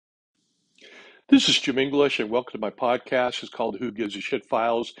This is Jim English, and welcome to my podcast. It's called Who Gives a Shit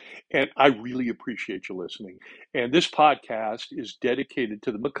Files, and I really appreciate you listening. And this podcast is dedicated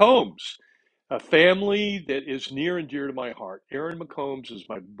to the McCombs, a family that is near and dear to my heart. Erin McCombs is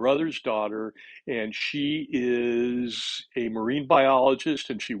my brother's daughter, and she is a marine biologist,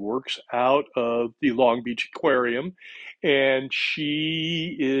 and she works out of the Long Beach Aquarium. And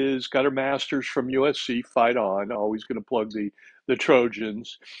she is got her master's from USC. Fight on! Always going to plug the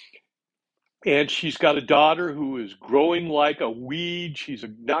Trojans. And she's got a daughter who is growing like a weed. She's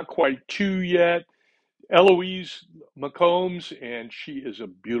not quite two yet, Eloise McCombs, and she is a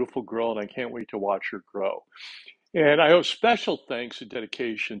beautiful girl, and I can't wait to watch her grow. And I owe special thanks and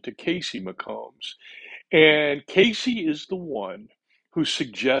dedication to Casey McCombs. And Casey is the one who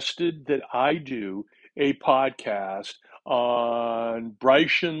suggested that I do a podcast on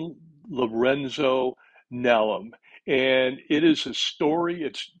Bryson Lorenzo Nellum. And it is a story,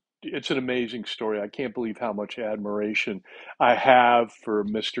 it's an amazing story. I can't believe how much admiration I have for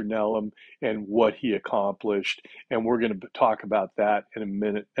Mr. Nellum and what he accomplished. And we're going to talk about that in a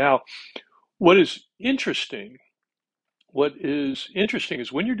minute. Now, what is interesting what is interesting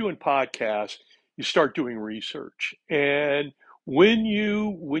is when you're doing podcasts, you start doing research. And when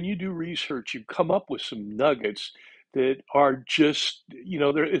you do research, you come up with some nuggets that are just,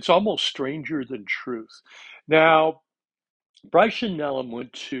 it's almost stranger than truth. Now, Bryson Nellum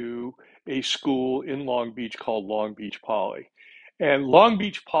went to a school in Long Beach called Long Beach Poly. And Long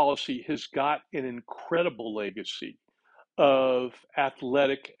Beach Policy has got an incredible legacy of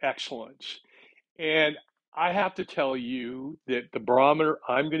athletic excellence. And I have to tell you that the barometer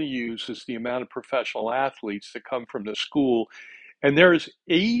I'm going to use is the amount of professional athletes that come from the school. And there's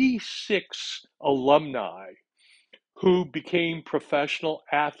 86 alumni who became professional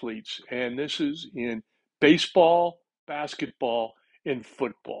athletes. And this is in baseball, basketball, and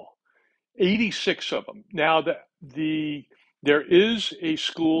football. 86 of them. Now, there is a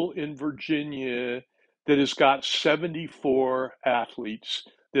school in Virginia that has got 74 athletes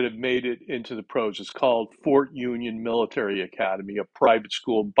that have made it into the pros. It's called Fort Union Military Academy, a private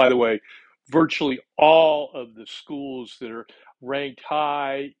school. By the way, virtually all of the schools that are ranked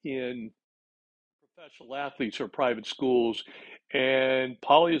high in professional athletes are private schools, and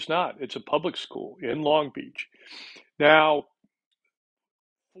Poly is not. It's a public school in Long Beach. Now,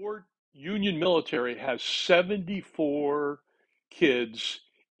 Fort Union Military has 74 kids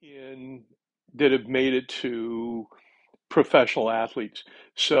in that have made it to professional athletes.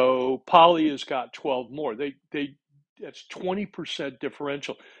 So Poly has got 12 more. They That's 20%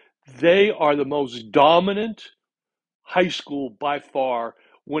 differential. They are the most dominant high school by far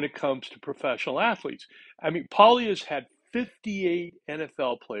when it comes to professional athletes. I mean, Poly has had 58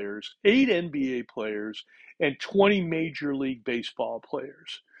 NFL players, 8 NBA players, and 20 Major League Baseball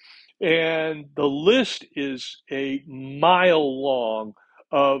players. And the list is a mile long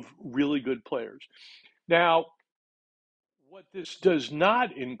of really good players. Now, what this does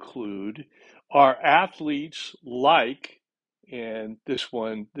not include are athletes like, and this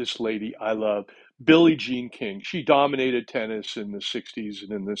lady I love, Billie Jean King. She dominated tennis in the 60s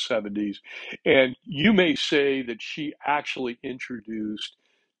and in the 70s. And you may say that she actually introduced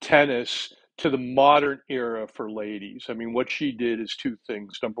tennis to the modern era for ladies. I mean, what she did is two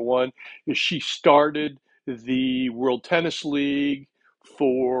things. Number one is she started the World Tennis League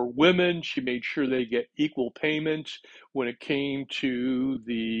for women. She made sure they get equal payment when it came to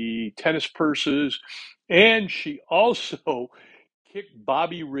the tennis purses. And she also kicked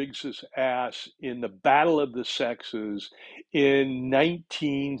Bobby Riggs's ass in the Battle of the Sexes in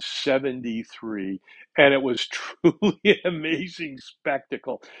 1973. And it was truly an amazing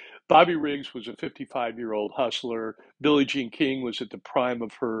spectacle. Bobby Riggs was a 55-year-old hustler. Billie Jean King was at the prime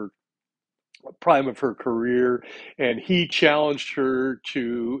of her career, and he challenged her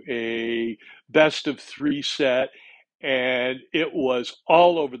to a best of three set. And it was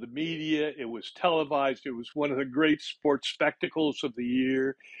all over the media. It was televised. It was one of the great sports spectacles of the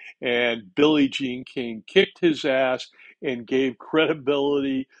year. And Billie Jean King kicked his ass and gave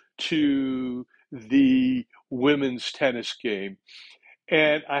credibility to the women's tennis game.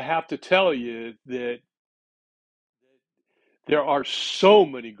 And I have to tell you that there are so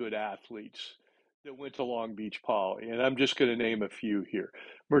many good athletes that went to Long Beach Poly, and I'm just going to name a few here.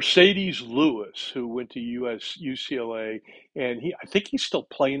 Mercedes Lewis, who went to UCLA, and I think he's still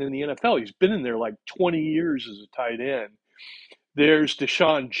playing in the NFL. He's been in there like 20 years as a tight end. There's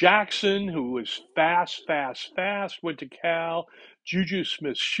Deshaun Jackson, who was fast, fast, fast, went to Cal. Juju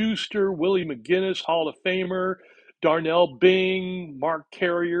Smith-Schuster, Willie McGinnis, Hall of Famer. Darnell Bing, Mark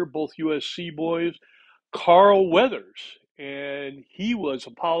Carrier, both USC boys. Carl Weathers. and he was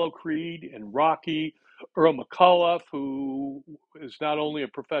Apollo Creed and Rocky. Earl McCullough, who is not only a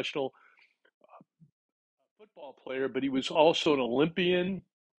professional football player, but he was also an Olympian.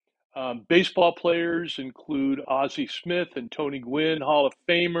 Baseball players include Ozzie Smith and Tony Gwynn, Hall of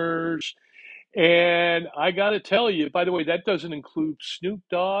Famers. And I got to tell you, by the way, that doesn't include Snoop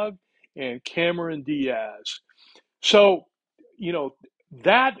Dogg and Cameron Diaz. So, you know,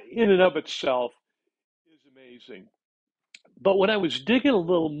 that in and of itself is amazing. But when I was digging a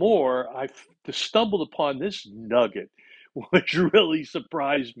little more, stumbled upon this nugget, which really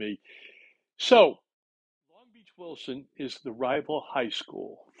surprised me. So, Long Beach Wilson is the rival high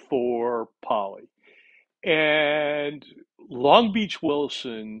school for Poly. And Long Beach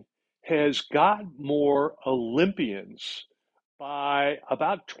Wilson has got more Olympians by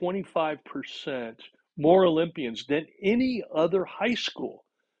about 25% more Olympians than any other high school.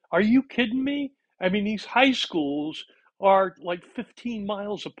 Are you kidding me? I mean, these high schools are like 15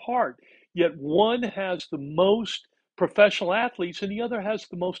 miles apart, yet one has the most professional athletes and the other has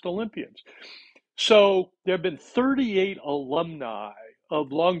the most Olympians. So there have been 38 alumni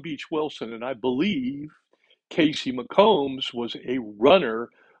of Long Beach Wilson, and I believe Casey McCombs was a runner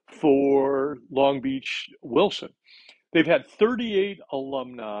for Long Beach Wilson. They've had 38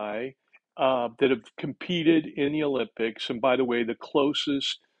 alumni that have competed in the Olympics. And by the way, the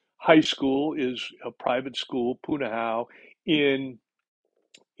closest high school is a private school, Punahou, in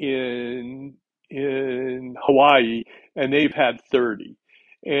in in Hawaii, and they've had 30.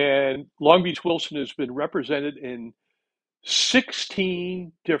 And Long Beach Wilson has been represented in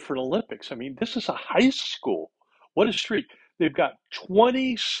 16 different Olympics. I mean, this is a high school. What a streak. They've got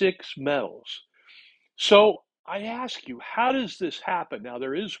 26 medals. So I ask you, how does this happen? Now,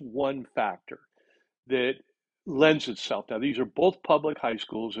 there is one factor that lends itself. Now, these are both public high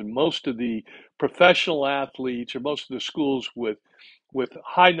schools, and most of the professional athletes, or most of the schools with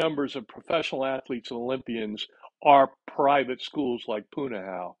high numbers of professional athletes and Olympians, are private schools like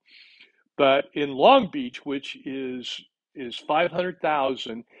Punahou. But in Long Beach, which is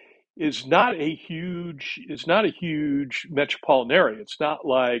 500,000, is not a huge metropolitan area. It's not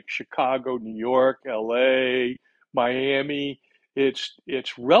like Chicago, New York, LA, Miami. It's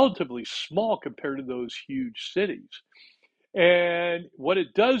relatively small compared to those huge cities. And what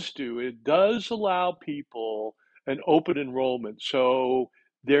it does do, it does allow people an open enrollment. So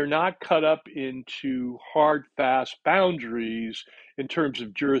they're not cut up into hard, fast boundaries in terms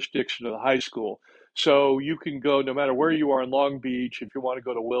of jurisdiction of the high school. So you can go no matter where you are in Long Beach, if you want to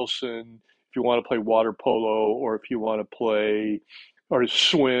go to Wilson, if you want to play water polo, or if you want to play or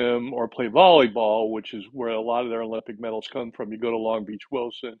swim or play volleyball, which is where a lot of their Olympic medals come from, you go to Long Beach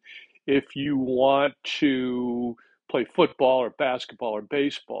Wilson. If you want to play football or basketball or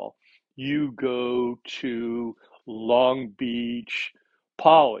baseball, you go to Long Beach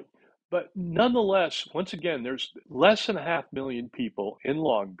Poly. But nonetheless, once again, there's less than a half million people in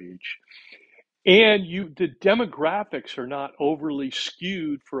Long Beach, and the demographics are not overly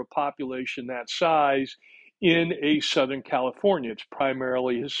skewed for a population that size in a Southern California. It's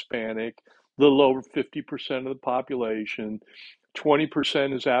primarily Hispanic, a little over 50% of the population.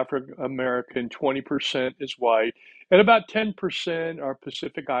 20% is African American, 20% is white, and about 10% are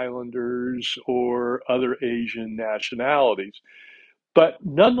Pacific Islanders or other Asian nationalities. But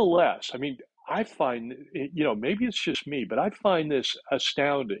nonetheless, I mean, I find, maybe it's just me, but I find this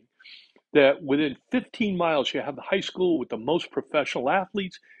astounding that within 15 miles, you have the high school with the most professional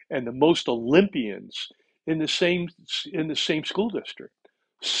athletes and the most Olympians in the same school district.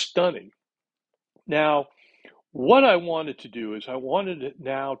 Stunning. Now, what I wanted to do is I wanted to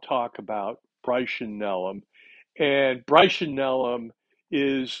now talk about Bryson Nellum. And Bryson Nellum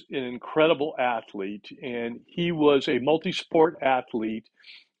is an incredible athlete, and he was a multi-sport athlete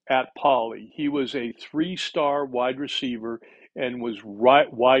at Poly. He was a three-star wide receiver and was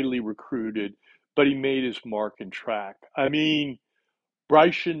widely recruited, but he made his mark in track. I mean,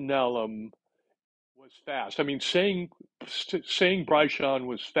 Bryson Nellum was fast. I mean, saying Bryson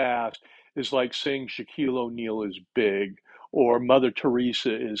was fast is like saying Shaquille O'Neal is big, or Mother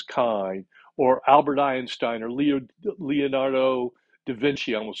Teresa is kind, or Albert Einstein, or Leonardo da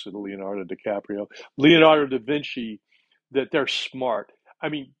Vinci. I almost said Leonardo DiCaprio. Leonardo da Vinci, that they're smart. I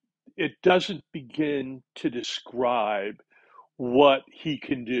mean, it doesn't begin to describe what he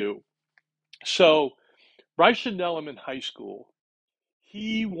can do. So, Bryson Nellum in high school,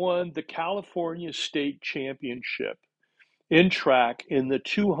 he won the California State Championship in track in the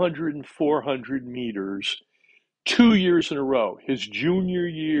 200 and 400 meters 2 years in a row, his junior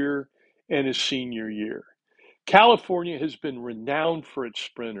year and his senior year. California has been renowned for its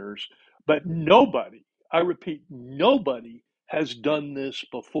sprinters, but nobody, I repeat, nobody has done this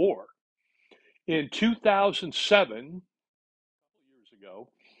before. In 2007, years ago,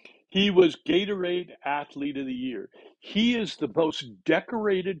 he was Gatorade Athlete of the Year. He is the most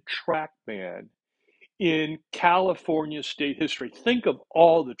decorated track man in California state history. Think of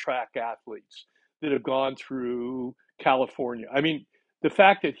all the track athletes that have gone through California. I mean, the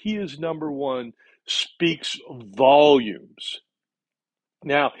fact that he is number one speaks volumes.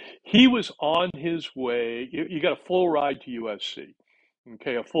 Now, he was on his way, you got a full ride to USC.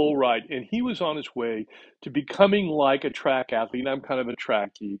 Okay, a full ride. And he was on his way to becoming like a track athlete. And I'm kind of a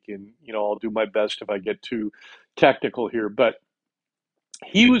track geek, and I'll do my best if I get too technical here. But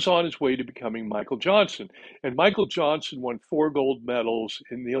he was on his way to becoming Michael Johnson. And Michael Johnson won 4 gold medals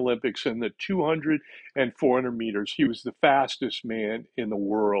in the Olympics in the 200 and 400 meters. He was the fastest man in the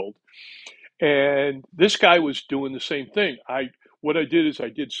world. And this guy was doing the same thing. What I did is I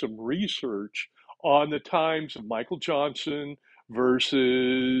did some research on the times of Michael Johnson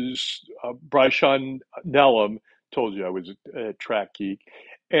versus Bryson Nellum. Told you I was a track geek.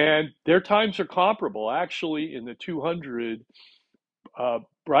 And their times are comparable. Actually, in the 200,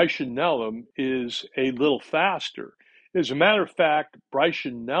 Bryson Nellum is a little faster. As a matter of fact,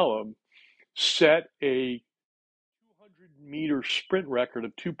 Bryson Nellum set a 200-meter sprint record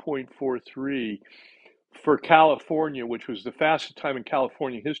of 2.43 for California, which was the fastest time in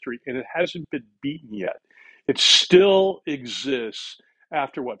California history, and it hasn't been beaten yet. It still exists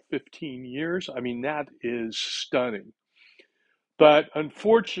after, what, 15 years? I mean, that is stunning. But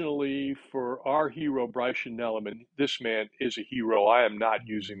unfortunately for our hero, Bryson Nellum, and this man is a hero, I am not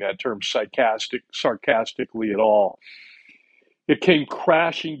using that term sarcastically at all. It came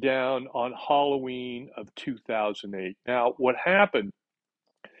crashing down on Halloween of 2008. Now, what happened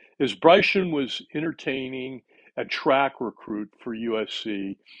is Bryson was entertaining a track recruit for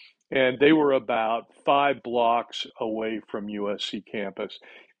USC, and they were about 5 blocks away from USC campus.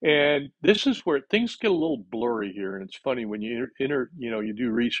 And this is where things get a little blurry here, and it's funny when you do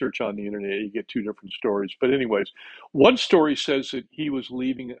research on the internet, you get two different stories. But anyways, one story says that he was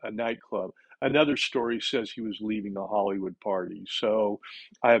leaving a nightclub. Another story says he was leaving a Hollywood party. So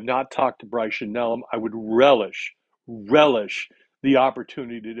I have not talked to Bryson Nellum. I would relish the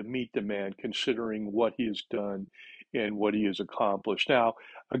opportunity to meet the man, considering what he has done and what he has accomplished. Now,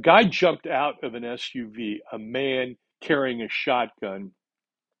 a guy jumped out of an SUV, a man carrying a shotgun.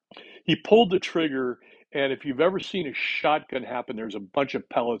 He pulled the trigger, and if you've ever seen a shotgun happen, there's a bunch of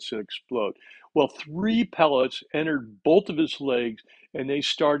pellets that explode. Well, 3 pellets entered both of his legs, and they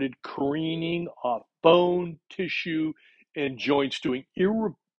started careening off bone, tissue, and joints, doing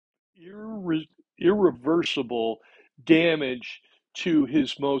irre- irreversible damage to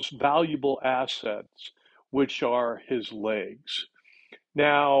his most valuable assets, which are his legs.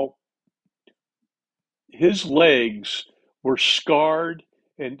 Now, his legs were scarred,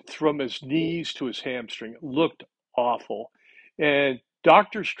 and from his knees to his hamstring. It looked awful. And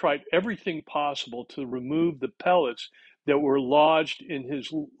doctors tried everything possible to remove the pellets that were lodged in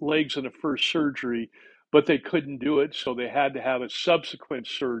his legs in the first surgery, but they couldn't do it. So they had to have a subsequent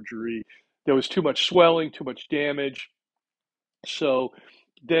surgery. There was too much swelling, too much damage. So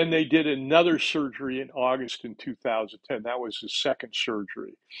then they did another surgery in August in 2010. That was his second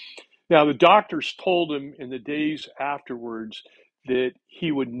surgery. Now, the doctors told him in the days afterwards that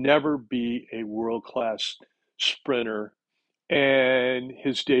he would never be a world class sprinter and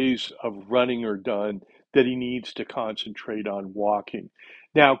his days of running are done, that he needs to concentrate on walking.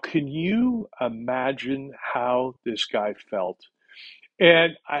 Now, can you imagine how this guy felt?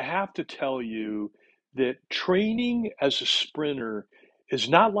 And I have to tell you that training as a sprinter is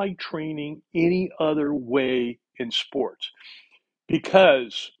not like training any other way in sports,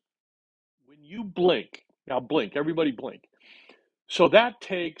 because when you blink, now blink, everybody blink. So that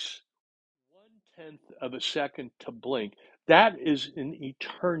takes 1/10 of a second to blink. That is an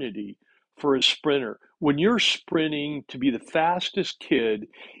eternity for a sprinter. When you're sprinting to be the fastest kid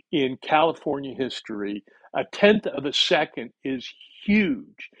in California history, 1/10 of a second is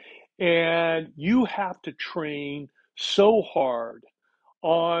huge. And you have to train so hard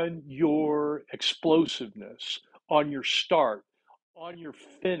on your explosiveness, on your start, on your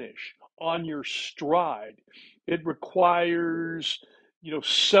finish, on your stride. It requires,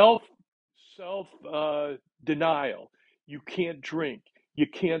 self denial. You can't drink. You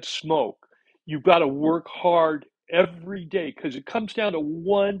can't smoke. You've got to work hard every day because it comes down to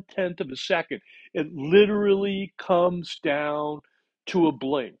 1/10 of a second. It literally comes down to a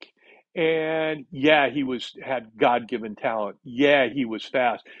blink. And yeah, had God-given talent. Yeah, he was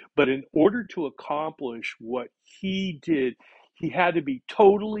fast. But in order to accomplish what he did, he had to be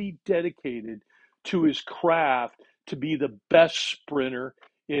totally dedicated to his craft to be the best sprinter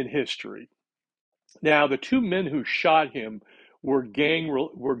in history. Now, the two men who shot him were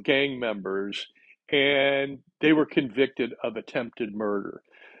gang members, and they were convicted of attempted murder.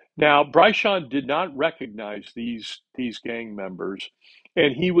 Now, Bryson did not recognize these gang members,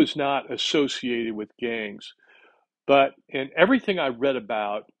 and he was not associated with gangs. But in everything I read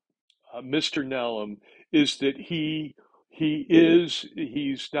about Mr. Nellum is that he's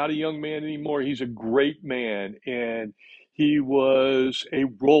not a young man anymore. He's a great man, and he was a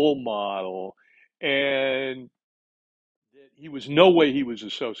role model, and he was no way he was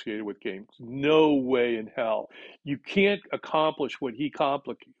associated with gangs. No way in hell. You can't accomplish what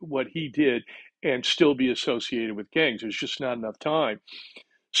he did and still be associated with gangs. There's just not enough time.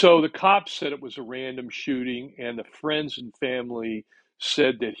 So the cops said it was a random shooting, and the friends and family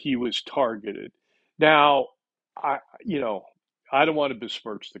said that he was targeted. Now, I, you know, I don't want to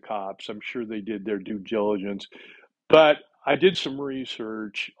besmirch the cops. I'm sure they did their due diligence, but I did some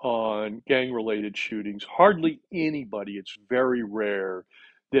research on gang related shootings. Hardly anybody, it's very rare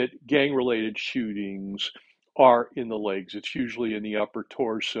that gang related shootings are in the legs. It's usually in the upper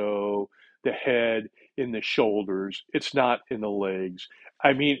torso, the head, in the shoulders. It's not in the legs.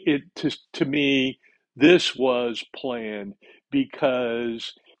 I mean, to me, this was planned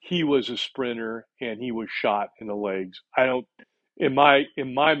because he was a sprinter and he was shot in the legs. I don't, in my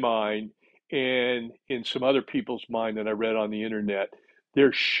mind, and in some other people's mind that I read on the internet,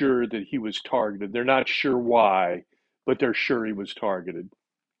 they're sure that he was targeted. They're not sure why, but they're sure he was targeted.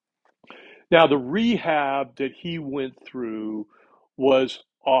 Now, the rehab that he went through was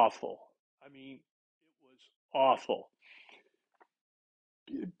awful. I mean, it was awful.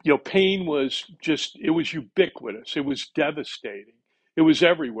 Pain was just, it was ubiquitous. It was devastating. It was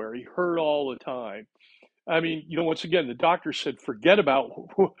everywhere. He hurt all the time. I mean, once again, the doctor said, forget about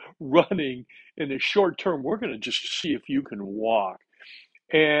running in the short term. We're going to just see if you can walk.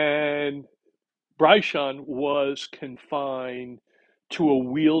 And Bryson was confined to a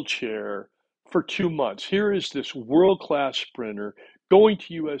wheelchair for 2 months. Here is this world class sprinter going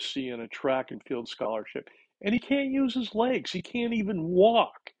to USC on a track and field scholarship, and he can't use his legs. He can't even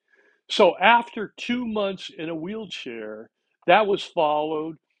walk. So after 2 months in a wheelchair, that was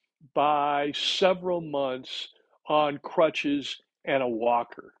followed by several months on crutches and a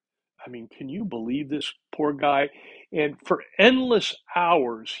walker. I mean, can you believe this poor guy? And for endless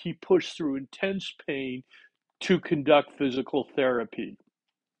hours, he pushed through intense pain to conduct physical therapy.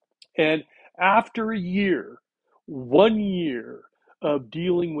 And after 1 year of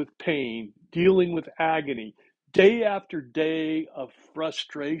dealing with pain, dealing with agony, day after day of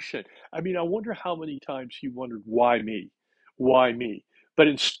frustration, I mean, I wonder how many times he wondered, why me? Why me? But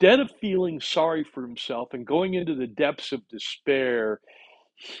instead of feeling sorry for himself and going into the depths of despair,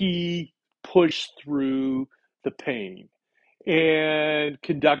 he pushed through the pain and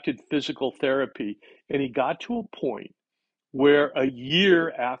conducted physical therapy. And he got to a point where a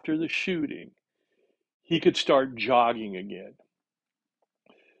year after the shooting, he could start jogging again.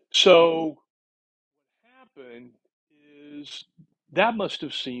 So what happened is that must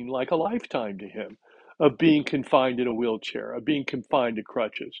have seemed like a lifetime to him of being confined in a wheelchair, of being confined to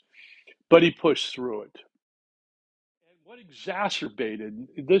crutches. But he pushed through it. And what exacerbated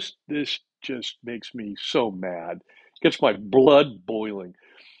this just makes me so mad, gets my blood boiling.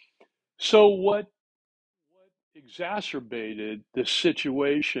 So what exacerbated the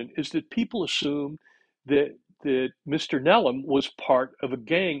situation is that people assumed that Mr. Nellum was part of a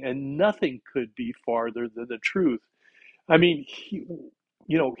gang, and nothing could be farther than the truth. I mean,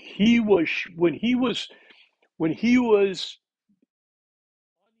 he was when he was on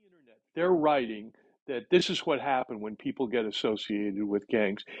the internet. They're writing that this is what happened when people get associated with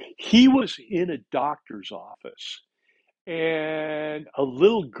gangs. He was in a doctor's office, and a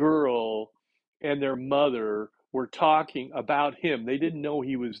little girl and their mother were talking about him. They didn't know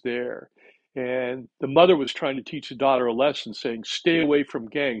he was there. And the mother was trying to teach the daughter a lesson, saying, stay away from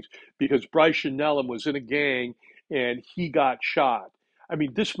gangs, because Bryson Nellum was in a gang and he got shot. I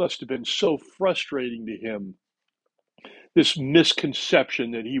mean, this must have been so frustrating to him, this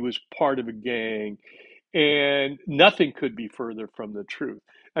misconception that he was part of a gang, and nothing could be further from the truth.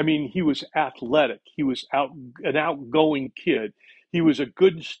 I mean, he was athletic. He was an outgoing kid. He was a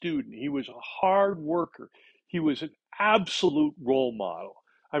good student. He was a hard worker. He was an absolute role model.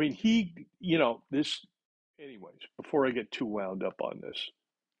 I mean, anyways, before I get too wound up on this.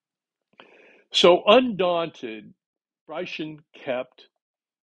 So undaunted, Bryson kept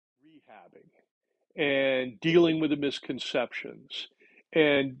rehabbing and dealing with the misconceptions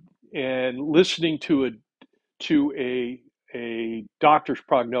and listening to a doctor's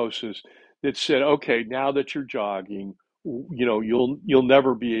prognosis that said, okay, now that you're jogging, you'll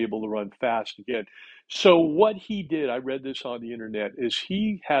never be able to run fast again. So what he did, I read this on the internet, is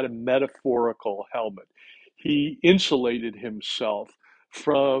he had a metaphorical helmet. He insulated himself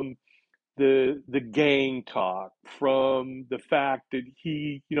from the gang talk, from the fact that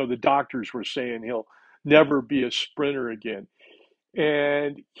the doctors were saying he'll never be a sprinter again.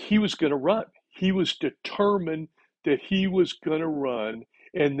 And he was going to run. He was determined that he was going to run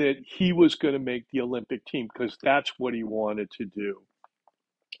and that he was going to make the Olympic team because that's what he wanted to do.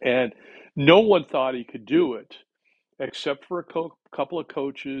 And no one thought he could do it except for couple of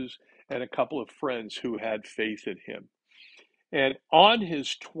coaches and a couple of friends who had faith in him. And on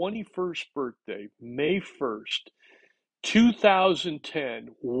his 21st birthday, May 1st, 2010,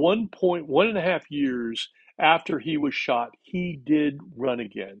 1.5 years after he was shot, he did run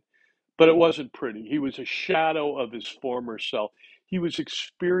again. But it wasn't pretty. He was a shadow of his former self. He was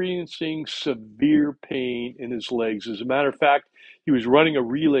experiencing severe pain in his legs. As a matter of fact, he was running a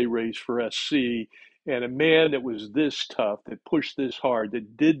relay race for SC, and a man that was this tough, that pushed this hard,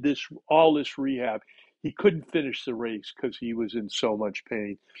 that did all this rehab, he couldn't finish the race because he was in so much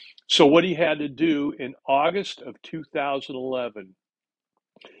pain. So what he had to do in August of 2011,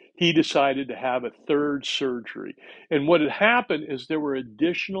 he decided to have a third surgery. And what had happened is there were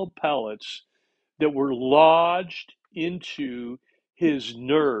additional pellets that were lodged into his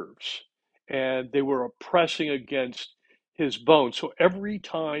nerves, and they were pressing against his bones. So every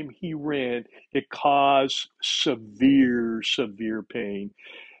time he ran, it caused severe, severe pain.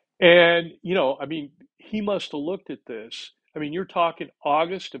 And, he must have looked at this. I mean, you're talking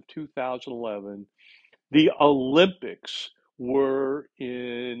August of 2011. The Olympics were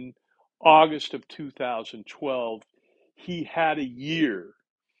in August of 2012. He had a year,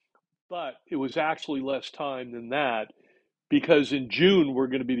 but it was actually less time than that because in June we're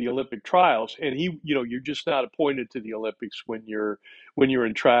going to be the Olympic trials, and you're just not appointed to the Olympics when you're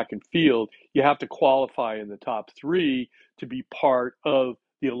in track and field. You have to qualify in the top three to be part of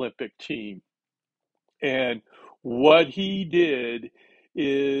the Olympic team. And what he did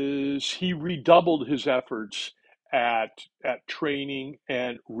is he redoubled his efforts at training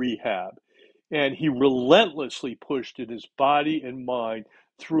and rehab. And he relentlessly pushed in his body and mind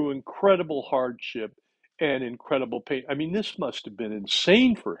through incredible hardship and incredible pain. I mean, this must have been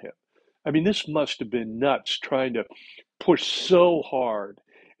insane for him. I mean, this must have been nuts trying to push so hard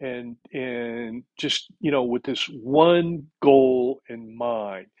and just, with this one goal in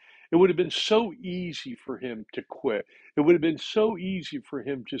mind. It would have been so easy for him to quit. It would have been so easy for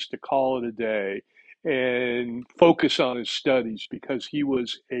him just to call it a day and focus on his studies because he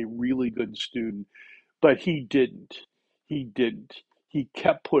was a really good student. But he didn't. He didn't. He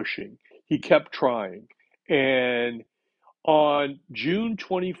kept pushing. He kept trying. And on June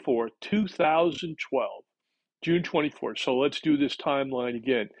 24th, 2012, June 24th, so let's do this timeline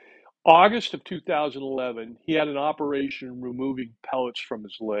again. August of 2011, he had an operation removing pellets from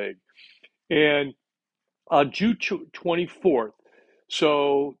his leg. And on June 24th,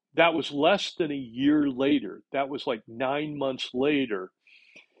 so that was less than a year later, that was like 9 months later,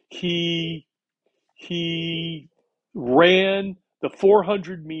 he he ran the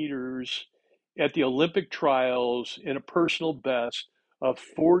 400 meters at the Olympic trials in a personal best of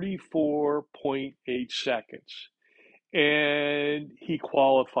 44.8 seconds. And he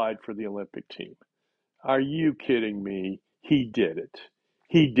qualified for the Olympic team. Are you kidding me? He did it.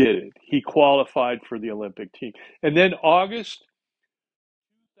 He did it. He qualified for the Olympic team. And then August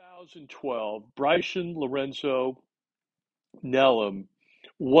 2012, Bryson Lorenzo Nellum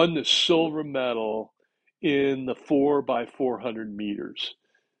won the silver medal in the 4 by 400 meters.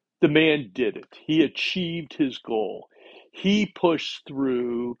 The man did it. He achieved his goal. He pushed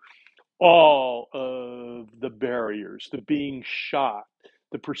through all of the barriers, the being shot,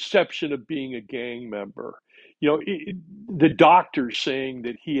 the perception of being a gang member. The doctor saying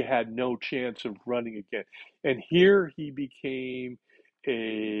that he had no chance of running again, and here he became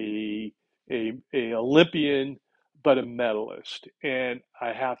a a Olympian, but a medalist. And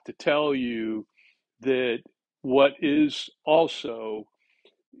I have to tell you that what is also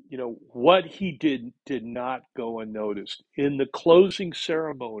what he did not go unnoticed. In the closing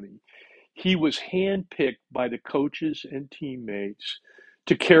ceremony, he was handpicked by the coaches and teammates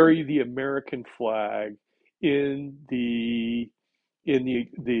to carry the American flag in the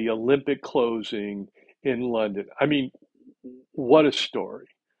Olympic closing in London. I mean, what a story.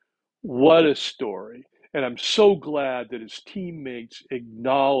 What a story. And I'm so glad that his teammates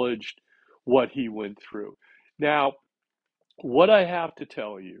acknowledged what he went through. Now, what I have to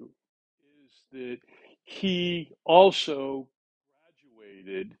tell you is that he also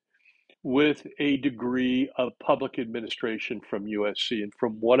graduated with a degree of public administration from USC. And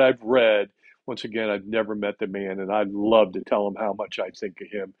from what I've read, once again, I've never met the man, and I'd love to tell him how much I think of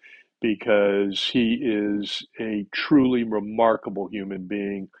him because he is a truly remarkable human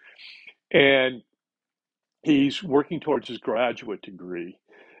being. And he's working towards his graduate degree.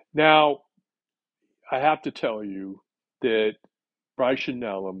 Now, I have to tell you that Bryson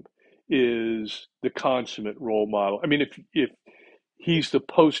Nellum is the consummate role model. I mean, if he's the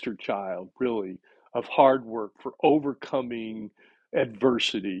poster child, really, of hard work for overcoming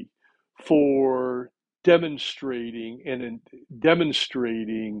adversity, for demonstrating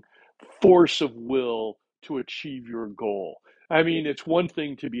force of will to achieve your goal. I mean, it's one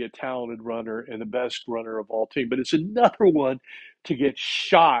thing to be a talented runner and the best runner of all time, but it's another one to get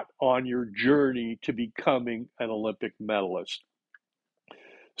shot on your journey to becoming an Olympic medalist.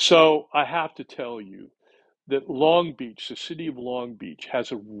 So I have to tell you that Long Beach, the city of Long Beach,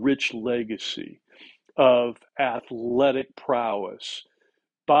 has a rich legacy of athletic prowess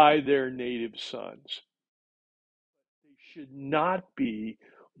by their native sons. They should not be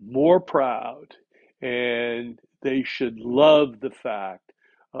more proud, and they should love the fact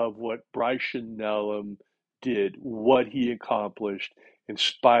of what Bryson Nellum did, what he accomplished in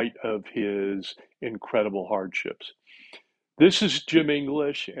spite of his incredible hardships. This is Jim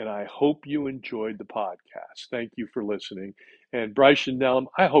English, and I hope you enjoyed the podcast. Thank you for listening. And Bryson Nellum,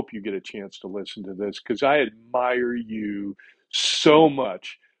 I hope you get a chance to listen to this because I admire you so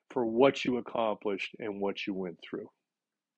much for what you accomplished and what you went through.